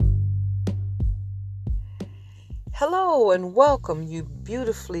Hello and welcome, you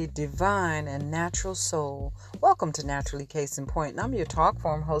beautifully divine and natural soul. Welcome to Naturally Case in Point. And I'm your talk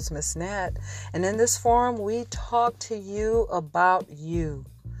forum host, Miss Nat. And in this forum, we talk to you about you.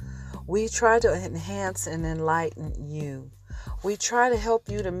 We try to enhance and enlighten you. We try to help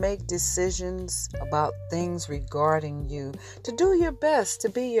you to make decisions about things regarding you, to do your best, to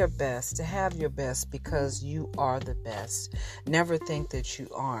be your best, to have your best because you are the best. Never think that you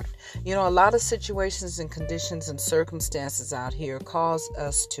aren't. You know, a lot of situations and conditions and circumstances out here cause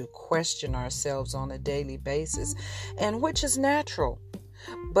us to question ourselves on a daily basis, and which is natural.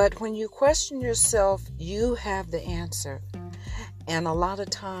 But when you question yourself, you have the answer. And a lot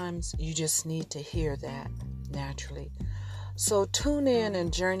of times you just need to hear that naturally. So tune in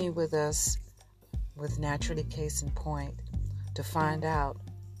and journey with us with Naturally Case in Point to find out,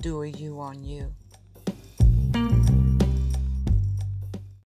 do a you on you.